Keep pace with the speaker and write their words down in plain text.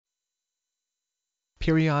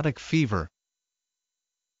Periodic fever.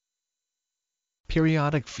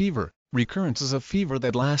 Periodic fever, recurrences of fever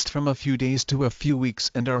that last from a few days to a few weeks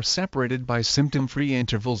and are separated by symptom-free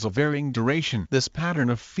intervals of varying duration. This pattern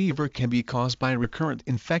of fever can be caused by recurrent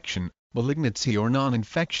infection, malignancy or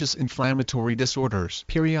non-infectious inflammatory disorders.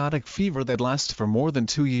 Periodic fever that lasts for more than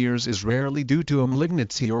 2 years is rarely due to a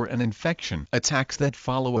malignancy or an infection. Attacks that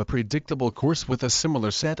follow a predictable course with a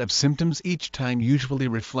similar set of symptoms each time usually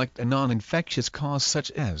reflect a non-infectious cause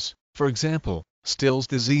such as, for example, Still's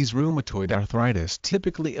disease, rheumatoid arthritis,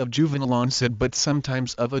 typically of juvenile onset but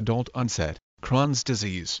sometimes of adult onset, Crohn's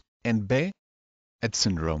disease, and Behï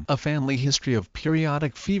syndrome. A family history of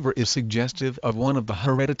periodic fever is suggestive of one of the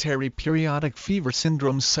hereditary periodic fever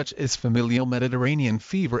syndromes such as familial Mediterranean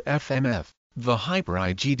fever (FMF), the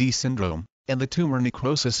hyper-IgD syndrome, and the tumor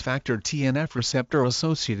necrosis factor TNF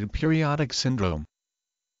receptor-associated periodic syndrome.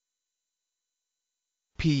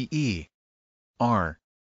 P-E-R-I-O-D-I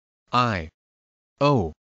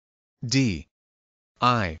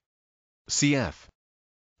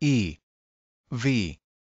C-F-E-V-E-R.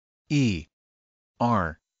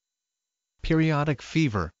 Periodic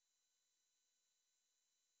fever.